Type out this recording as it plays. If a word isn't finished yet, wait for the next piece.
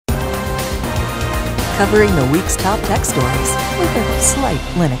covering the week's top tech stories with a slight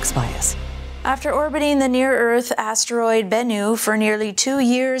Linux bias. After orbiting the near-Earth asteroid Bennu for nearly 2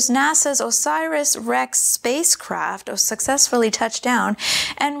 years, NASA's OSIRIS-REx spacecraft successfully touched down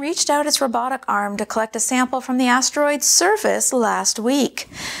and reached out its robotic arm to collect a sample from the asteroid's surface last week.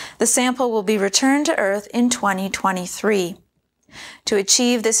 The sample will be returned to Earth in 2023. To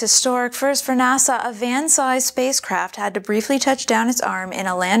achieve this historic first for NASA, a van-sized spacecraft had to briefly touch down its arm in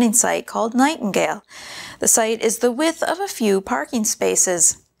a landing site called Nightingale. The site is the width of a few parking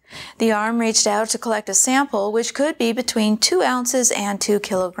spaces. The arm reached out to collect a sample which could be between 2 ounces and 2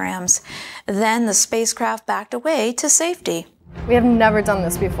 kilograms. Then the spacecraft backed away to safety. We have never done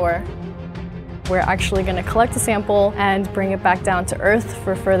this before. We're actually going to collect a sample and bring it back down to Earth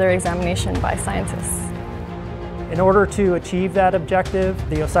for further examination by scientists. In order to achieve that objective,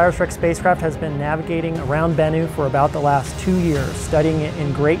 the OSIRIS-REx spacecraft has been navigating around Bennu for about the last 2 years, studying it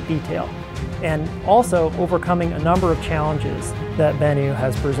in great detail, and also overcoming a number of challenges that Bennu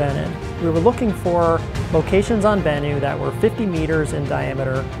has presented. We were looking for locations on Bennu that were 50 meters in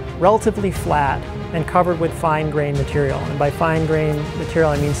diameter, relatively flat, and covered with fine-grained material. And by fine-grained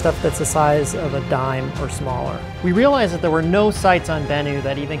material, I mean stuff that's the size of a dime or smaller. We realized that there were no sites on Bennu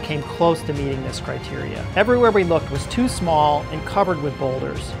that even came close to meeting this criteria. Everywhere we looked was too small and covered with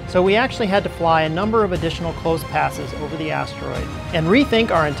boulders. So we actually had to fly a number of additional close passes over the asteroid and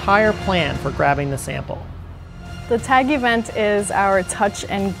rethink our entire plan for grabbing the sample. The TAG event is our touch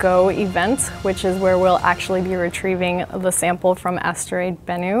and go event, which is where we'll actually be retrieving the sample from asteroid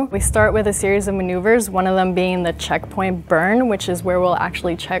Bennu. We start with a series of maneuvers, one of them being the checkpoint burn, which is where we'll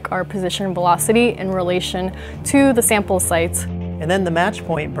actually check our position velocity in relation to the sample site. And then the match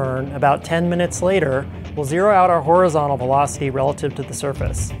point burn, about 10 minutes later, we'll zero out our horizontal velocity relative to the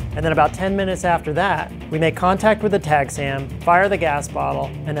surface. And then about 10 minutes after that, we make contact with the tag SAM, fire the gas bottle,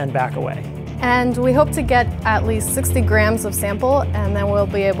 and then back away. And we hope to get at least 60 grams of sample, and then we'll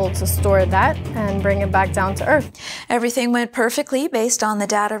be able to store that and bring it back down to Earth. Everything went perfectly based on the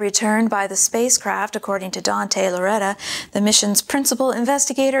data returned by the spacecraft, according to Dante Loretta, the mission's principal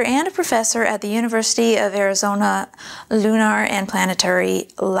investigator and a professor at the University of Arizona Lunar and Planetary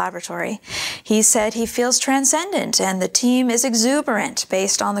Laboratory. He said he feels transcendent and the team is exuberant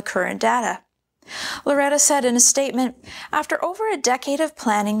based on the current data. Loretta said in a statement, "After over a decade of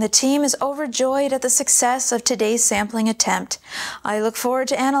planning, the team is overjoyed at the success of today's sampling attempt. I look forward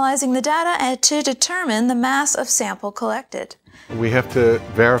to analyzing the data and to determine the mass of sample collected." We have to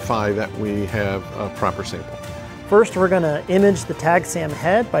verify that we have a proper sample. First, we're going to image the tag SAM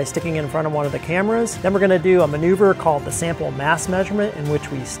head by sticking it in front of one of the cameras. Then we're going to do a maneuver called the sample mass measurement, in which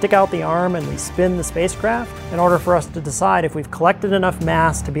we stick out the arm and we spin the spacecraft in order for us to decide if we've collected enough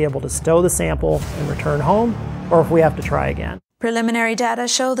mass to be able to stow the sample and return home, or if we have to try again. Preliminary data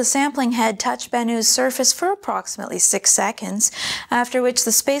show the sampling head touched Bennu's surface for approximately 6 seconds, after which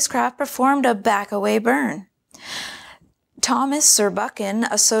the spacecraft performed a back-away burn. Thomas Zurbuchen,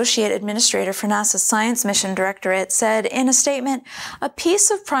 Associate Administrator for NASA's Science Mission Directorate, said in a statement, "A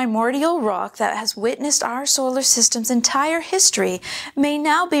piece of primordial rock that has witnessed our solar system's entire history may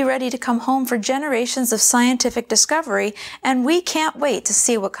now be ready to come home for generations of scientific discovery, and we can't wait to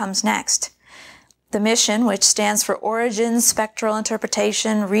see what comes next." The mission, which stands for Origin, Spectral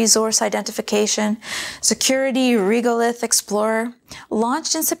Interpretation, Resource Identification, Security, Regolith Explorer,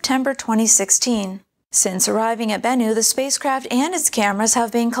 launched in September 2016. Since arriving at Bennu, the spacecraft and its cameras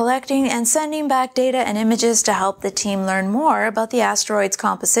have been collecting and sending back data and images to help the team learn more about the asteroid's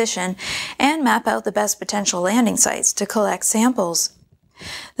composition and map out the best potential landing sites to collect samples.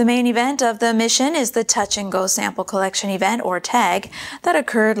 The main event of the mission is the Touch and Go Sample Collection event, or TAG, that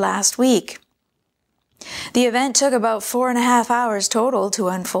occurred last week. The event took about 4.5 hours total to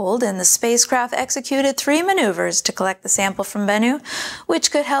unfold, and the spacecraft executed 3 maneuvers to collect the sample from Bennu,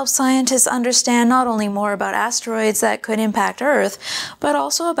 which could help scientists understand not only more about asteroids that could impact Earth, but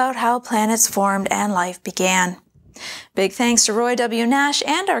also about how planets formed and life began. Big thanks to Roy W. Nash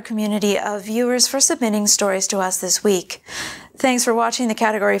and our community of viewers for submitting stories to us this week. Thanks for watching the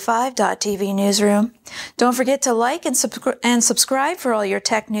Category5.tv newsroom. Don't forget to like and subscribe for all your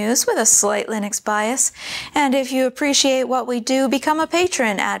tech news with a slight Linux bias. And if you appreciate what we do, become a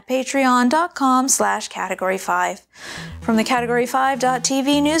patron at patreon.com/category5. From the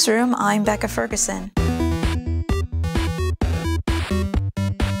Category5.tv newsroom, I'm Becca Ferguson.